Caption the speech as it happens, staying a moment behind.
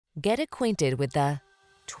Get acquainted with the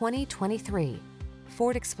 2023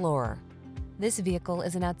 Ford Explorer. This vehicle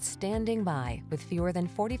is an outstanding buy with fewer than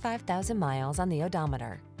 45,000 miles on the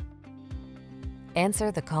odometer.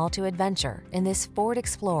 Answer the call to adventure in this Ford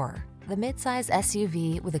Explorer, the midsize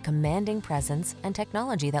SUV with a commanding presence and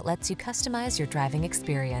technology that lets you customize your driving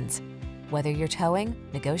experience. Whether you're towing,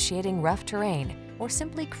 negotiating rough terrain, or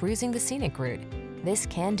simply cruising the scenic route, this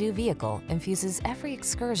can-do vehicle infuses every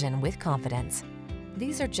excursion with confidence.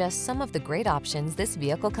 These are just some of the great options this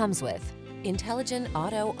vehicle comes with: intelligent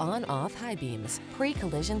auto on-off high beams,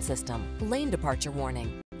 pre-collision system, lane departure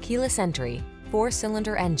warning, keyless entry,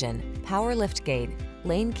 4-cylinder engine, power liftgate,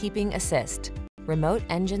 lane keeping assist, remote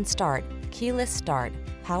engine start, keyless start,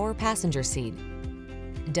 power passenger seat.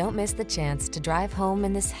 Don't miss the chance to drive home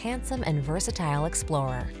in this handsome and versatile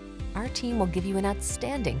Explorer. Our team will give you an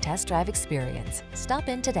outstanding test drive experience. Stop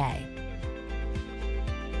in today.